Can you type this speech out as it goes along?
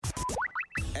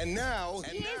And now,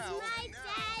 Here's my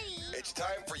daddy. it's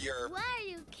time for your Why are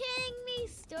you kidding me?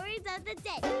 Stories of the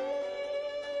day.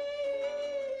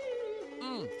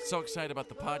 So excited about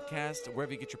the podcast.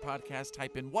 Wherever you get your podcast,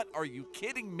 type in, "What are you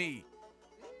kidding me?"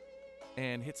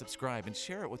 and hit subscribe and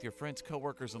share it with your friends,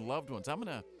 coworkers, and loved ones. I'm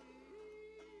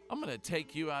gonna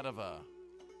take you out of a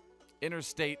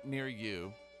interstate near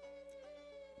you.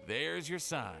 There's your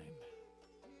sign.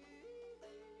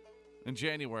 In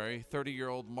January,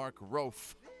 30-year-old Mark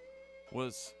Rofe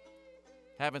was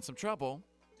having some trouble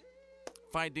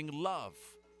finding love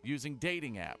using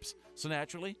dating apps. So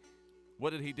naturally, what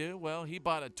did he do? Well, he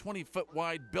bought a 20-foot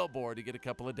wide billboard to get a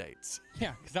couple of dates.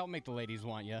 Yeah, because that'll make the ladies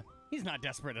want you. He's not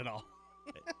desperate at all.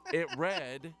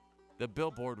 The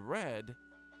billboard read,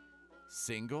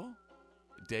 "Single,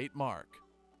 date Mark.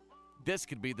 This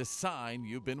could be the sign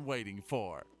you've been waiting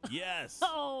for." Yes.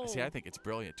 Oh. See, I think it's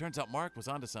brilliant. Turns out Mark was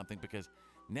onto something because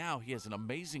now he has an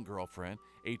amazing girlfriend,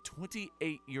 a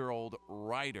 28-year-old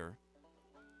writer.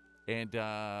 And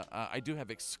I do have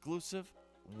exclusive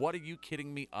 "What are you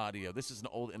kidding me" audio. This is an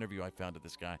old interview I found of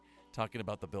this guy talking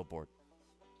about the billboard.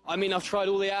 I mean, I've tried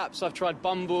all the apps. I've tried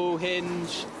Bumble,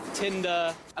 Hinge,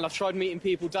 Tinder, and I've tried meeting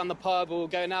people down the pub or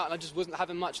going out, and I just wasn't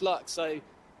having much luck. So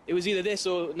it was either this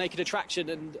or Naked Attraction,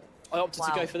 and I opted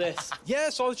to go for this. Yeah,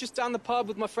 so I was just down the pub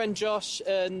with my friend Josh,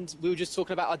 and we were just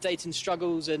talking about our dating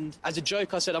struggles, and as a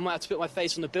joke, I said I might have to put my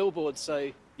face on the billboard.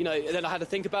 So, and then I had to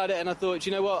think about it, and I thought,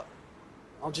 you know what?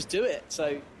 I'll just do it.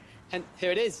 So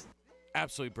here it is.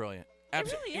 Absolutely brilliant. It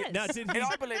really is. Now, did And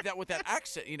I believe that with that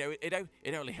accent,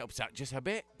 it only helps out just a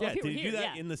bit. yeah, if he did were you do here,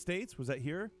 that yeah. in the States? Was that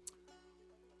here?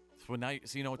 So now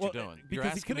you know what you're doing.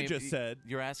 Because he could have just said...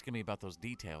 You're asking me about those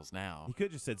details now. He could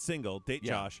have just said single, date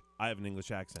Yeah. Josh. I have an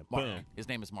English accent. Mark. Boom. His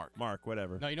name is Mark. Mark,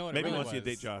 whatever. No, you know what it Maybe really he wants you to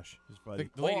was? date Josh. His buddy.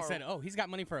 The lady Or- said, "Oh, he's got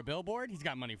money for a billboard. He's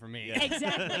got money for me." Yeah.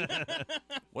 Exactly.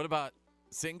 What about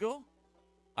single?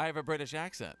 I have a British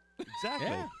accent Exactly.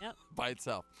 Yeah. Yep. by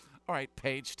itself. All right,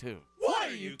 page 2. What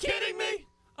are you kidding me?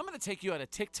 I'm going to take you out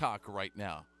of TikTok right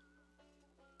now.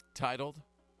 Titled,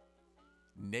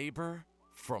 "Neighbor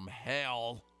from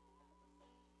Hell."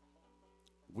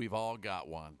 We've all got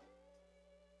one.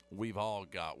 We've all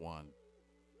got one.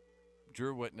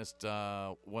 Drew witnessed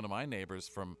one of my neighbors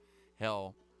from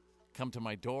hell come to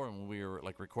my door when we were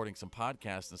recording some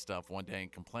podcasts and stuff one day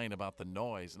and complain about the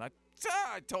noise. And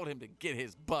I told him to get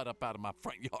his butt up out of my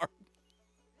front yard.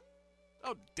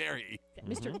 How dare he?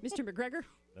 Mr. McGregor.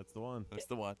 That's the one. That's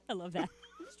the one. I love that.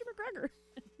 Mr. McGregor.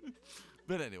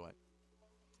 But anyway,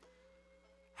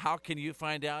 how can you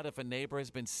find out if a neighbor has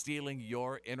been stealing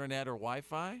your internet or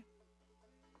Wi-Fi?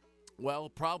 Well,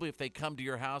 probably if they come to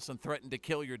your house and threaten to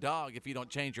kill your dog if you don't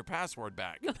change your password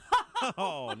back.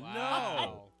 Oh,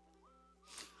 no.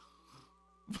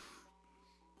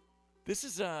 This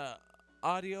is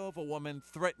audio of a woman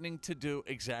threatening to do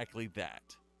exactly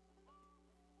that.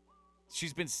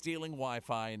 She's been stealing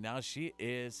Wi-Fi, and now she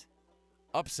is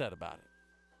upset about it.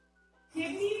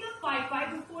 Give me the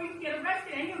Wi-Fi before you get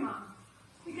arrested and your mom.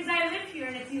 Because I live here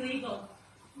and it's illegal.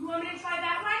 You want me to try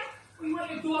that way? Or you want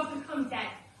your dog to come dead?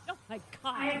 Oh, my I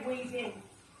God. have ways in.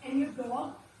 And your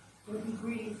dog will be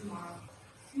breeding tomorrow.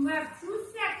 You have 2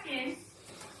 seconds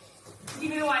to give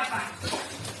me the Wi-Fi.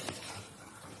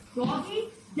 Doggy,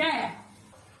 dead.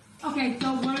 Okay,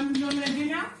 so what am I going to do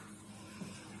now?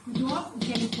 The dog is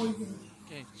getting poisoned.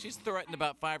 Okay, she's threatened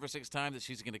about 5 or 6 times that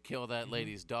she's going to kill that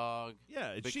lady's dog.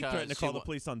 Yeah, she because threatened to call she the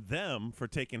police on them for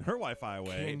taking her Wi-Fi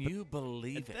away. Can but- you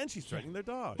believe and it? then she's threatening their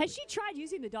dog. Has she tried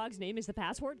using the dog's name as the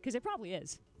password? Because it probably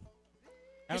is.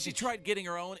 Has she tried getting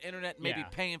her own internet, maybe Yeah.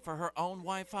 paying for her own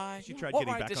Wi-Fi? She tried what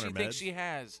getting right back does on she her think meds? she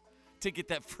has to get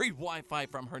that free Wi-Fi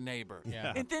from her neighbor?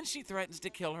 Yeah. And then she threatens to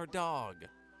kill her dog.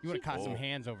 You would have caught some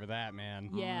hands over that, man.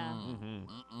 Yeah.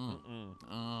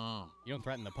 You don't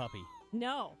threaten the puppy.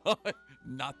 No.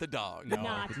 Not the dog.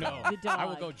 Not No. the dog. I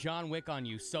will go John Wick on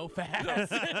you so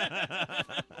fast.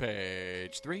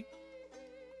 Page 3.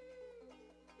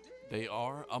 They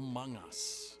are among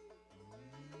us.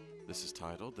 This is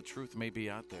titled, "The Truth May Be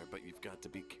Out There, but You've Got to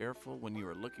Be Careful When You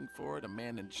Are Looking For It." A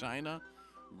man in China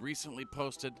recently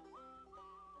posted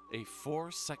a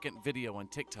 4-second video on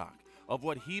TikTok of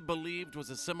what he believed was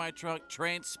a semi-truck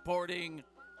transporting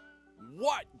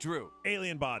what, Drew?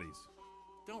 Alien bodies.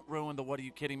 Don't ruin the "what are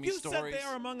you kidding me" You stories. said they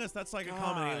are among us. That's like a God,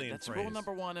 common alien that's phrase. rule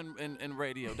number 1 in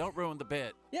radio. Don't ruin the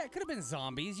bit. Yeah, it could have been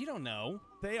zombies. You don't know.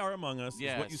 They are among us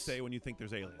is what you Yes. say when you think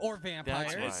there's aliens. Or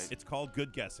vampires. That's right. It's called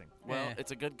good guessing. Well, Eh.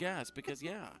 it's a good guess because,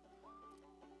 yeah,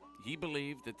 he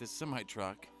believed that this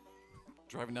semi-truck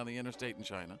driving down the interstate in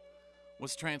China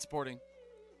was transporting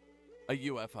a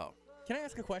UFO. Can I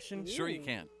ask a question? Sure you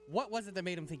can. What was it that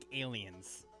made him think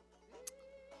aliens?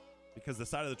 Because the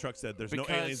side of the truck said there's Because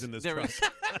no aliens in this there truck. is-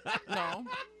 no.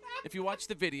 If you watch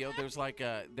the video, there's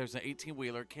an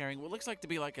 18-wheeler carrying what looks like to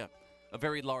be like a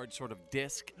very large sort of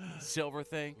disc silver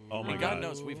thing. Oh my and God. God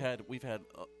knows we've had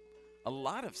a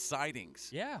lot of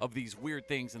sightings of these weird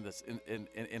things in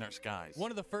our skies.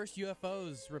 One of the first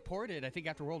UFOs reported, I think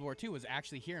after World War II, was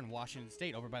actually here in Washington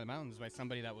State, over by the mountains, by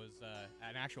somebody that was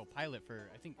an actual pilot for,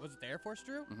 I think, was it the Air Force,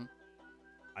 Drew? Mm-hmm.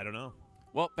 I don't know.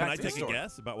 Well, Can back I to the take a story.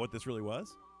 guess about what this really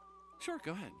was? Sure,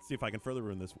 go ahead. See if I can further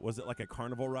ruin this. Was it like a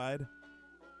carnival ride?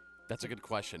 That's a good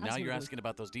question. Now you're Absolutely. asking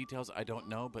about those details. I don't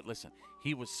know, but listen,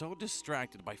 he was so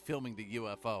distracted by filming the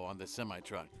UFO on this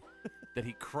semi-truck that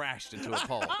he crashed into a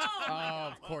pole.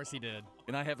 Oh, of course he did.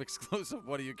 And I have exclusive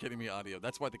 "What Are You Kidding Me" audio.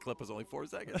 That's why the clip was only 4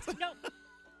 seconds. No.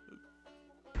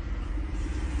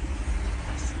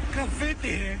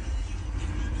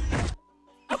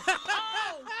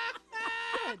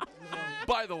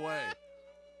 By the way,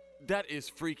 that is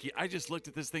freaky. I just looked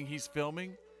at this thing he's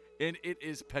filming, and it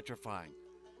is petrifying.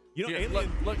 You know, Here,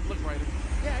 alien, look, Ryder.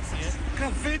 Yeah, I see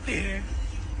it.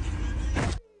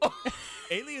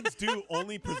 aliens do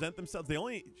only present themselves. They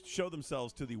only show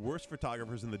themselves to the worst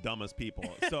photographers and the dumbest people.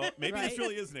 So maybe this Right.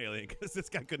 really is an alien because this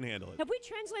guy couldn't handle it. Have we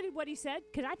translated what he said?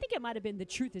 Because I think it might have been the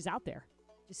truth is out there.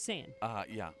 Just saying.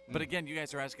 Yeah. But again, you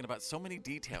guys are asking about so many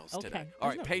details today. Okay. All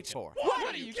right, page 4.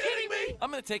 What are you kidding me? I'm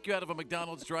going to take you out of a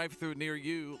McDonald's drive-thru near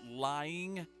you.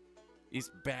 Lying is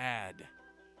bad.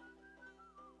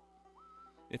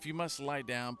 If you must lie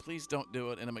down, please don't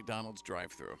do it in a McDonald's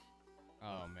drive-thru.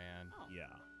 Oh, man. Yeah.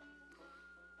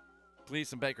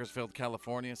 Police in Bakersfield,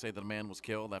 California say that a man was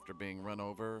killed after being run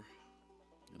over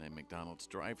in a McDonald's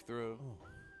drive-thru.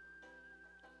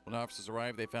 When officers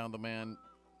arrived, they found the man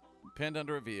pinned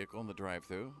under a vehicle in the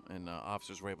drive-thru, and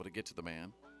officers were able to get to the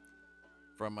man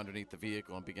from underneath the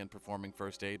vehicle and begin performing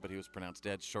first aid, but he was pronounced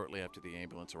dead shortly after the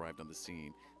ambulance arrived on the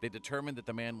scene. They determined that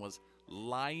the man was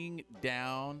lying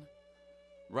down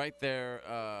right there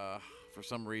for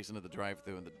some reason at the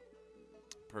drive-thru, and the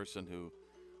person who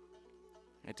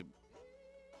had to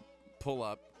pull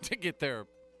up to get their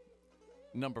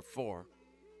number 4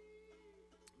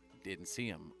 didn't see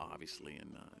him, obviously,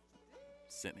 and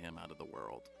sent him out of the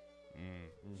world.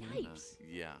 Yikes.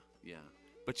 Yeah.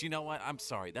 But you know what? I'm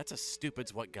sorry. That's a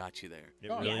stupid's what got you there. It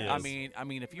really yeah. is. I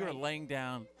mean, if you were lying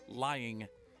down in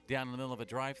the middle of a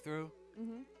drive-thru,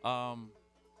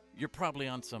 you're probably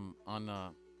on some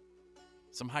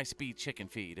high-speed chicken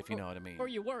feed, if you know what I mean. Or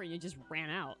you were and you just ran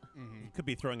out. You could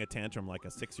be throwing a tantrum like a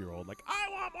 6-year-old, like, I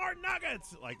want more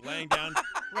nuggets! Like laying down,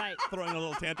 Right. throwing a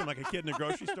little tantrum like a kid in a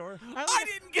grocery store. I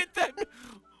didn't get that.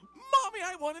 Mommy,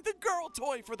 I wanted the girl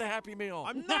toy for the Happy Meal.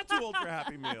 I'm not too old for a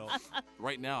Happy Meal.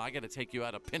 Right now, I got to take you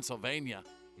out of Pennsylvania.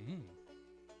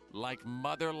 Like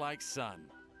mother, like son.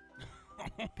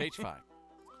 Page 5.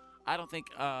 I don't think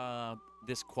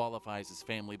this qualifies as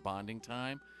family bonding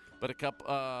time, but a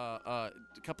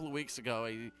couple of weeks ago,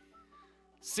 a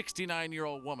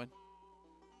 69-year-old woman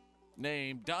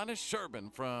named Donna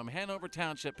Sherbin from Hanover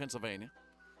Township, Pennsylvania,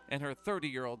 and her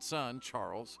 30-year-old son,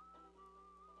 Charles,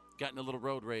 got in a little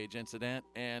road rage incident,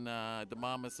 and the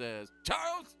mama says,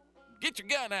 Charles, get your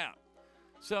gun out.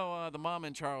 So the mom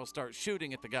and Charles start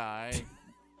shooting at the guy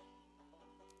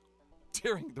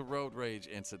during the road rage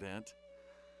incident.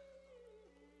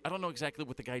 I don't know exactly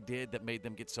what the guy did that made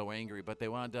them get so angry, but they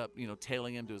wound up,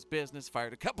 tailing him to his business,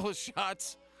 fired a couple of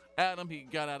shots at him. He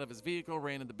got out of his vehicle,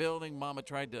 ran in the building. Mama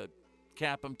tried to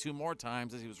cap him 2 more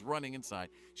times as he was running inside.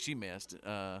 She missed.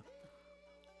 Donna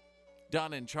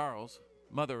and Charles,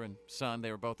 mother and son,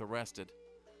 they were both arrested.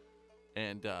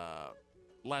 And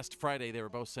last Friday, they were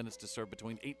both sentenced to serve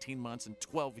between 18 months and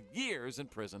 12 years in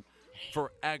prison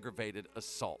for aggravated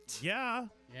assault. Yeah.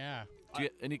 Yeah. Do you,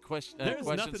 any questions? There's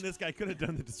nothing this guy could have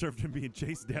done that deserved him being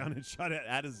chased down and shot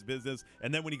at his business.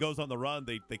 And then when he goes on the run,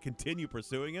 they continue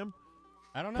pursuing him.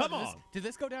 I don't know. Come on. Did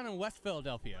this go down in West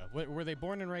Philadelphia? Were they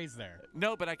born and raised there?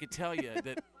 No, but I could tell you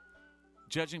that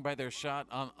judging by their shot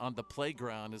on the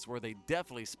playground is where they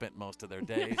definitely spent most of their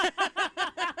days.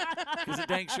 Because it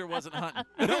dang sure wasn't hunting.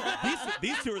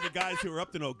 These 2 are the guys who are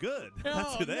up to no good.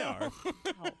 That's who they are.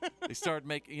 They started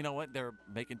making, they're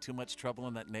making too much trouble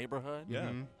in that neighborhood.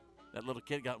 Yeah. That little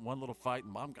kid got in one little fight,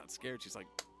 and mom got scared. She's like,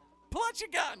 pull out your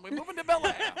gun. We're moving to Bel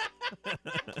Air.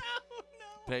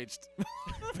 Page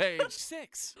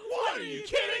 6. What are you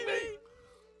kidding me?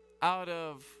 Out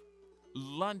of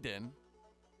London,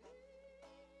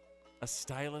 a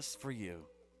stylist for you.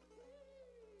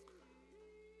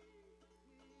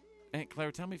 Aunt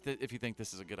Claire, tell me if you think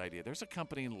this is a good idea. There's a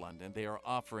company in London. They are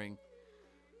offering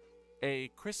a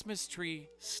Christmas tree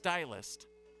stylist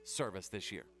service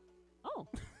this year. Oh.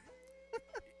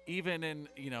 even in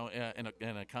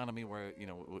an economy where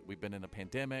we've been in a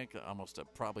pandemic, almost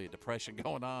probably a depression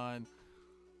going on,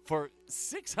 for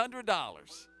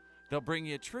 $600, they'll bring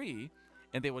you a tree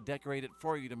and they will decorate it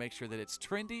for you to make sure that it's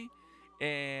trendy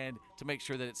and to make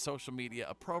sure that it's social media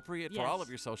appropriate for all of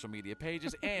your social media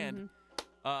pages, and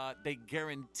they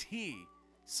guarantee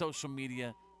social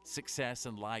media success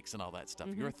and likes and all that stuff.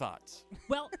 Your thoughts?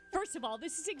 Well, first of all,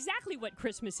 this is exactly what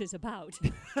Christmas is about.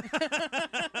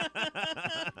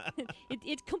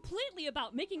 It's completely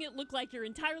about making it look like you're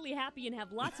entirely happy and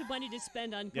have lots of money to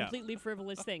spend on completely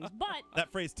frivolous things. But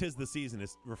that phrase "'tis the season"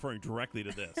 is referring directly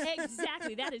to this.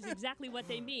 Exactly. That is exactly what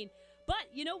they mean. But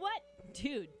you know what?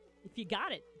 Dude, if you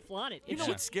got it, flaunt it. You know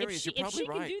what's scary is you're probably right. If she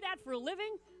right. can do that for a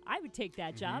living, I would take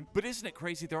that job. But isn't it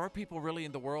crazy? There are people really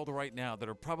in the world right now that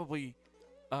are probably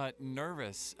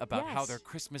nervous about how their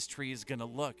Christmas tree is going to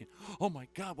look. Oh, my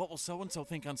God, what will so-and-so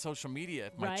think on social media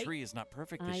if my tree is not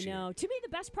perfect this year? I know. To me, the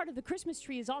best part of the Christmas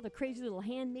tree is all the crazy little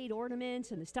handmade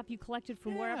ornaments and the stuff you collected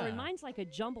from wherever. And mine's like a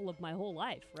jumble of my whole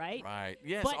life, right? Right.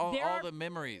 Yes, but all the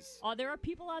memories. There are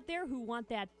people out there who want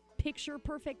that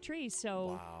picture-perfect tree,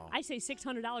 so I say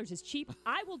 $600 is cheap.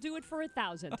 I will do it for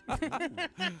 $1,000.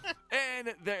 And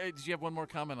did you have one more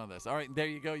comment on this? All right, there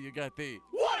you go. You got the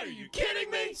 "What are you kidding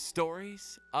me?"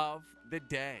 stories of the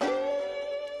day.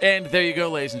 And there you go,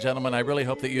 ladies and gentlemen. I really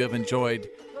hope that you have enjoyed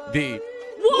the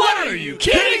 "What are you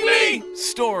kidding me?"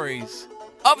 stories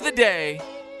of the day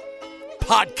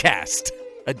podcast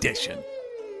edition.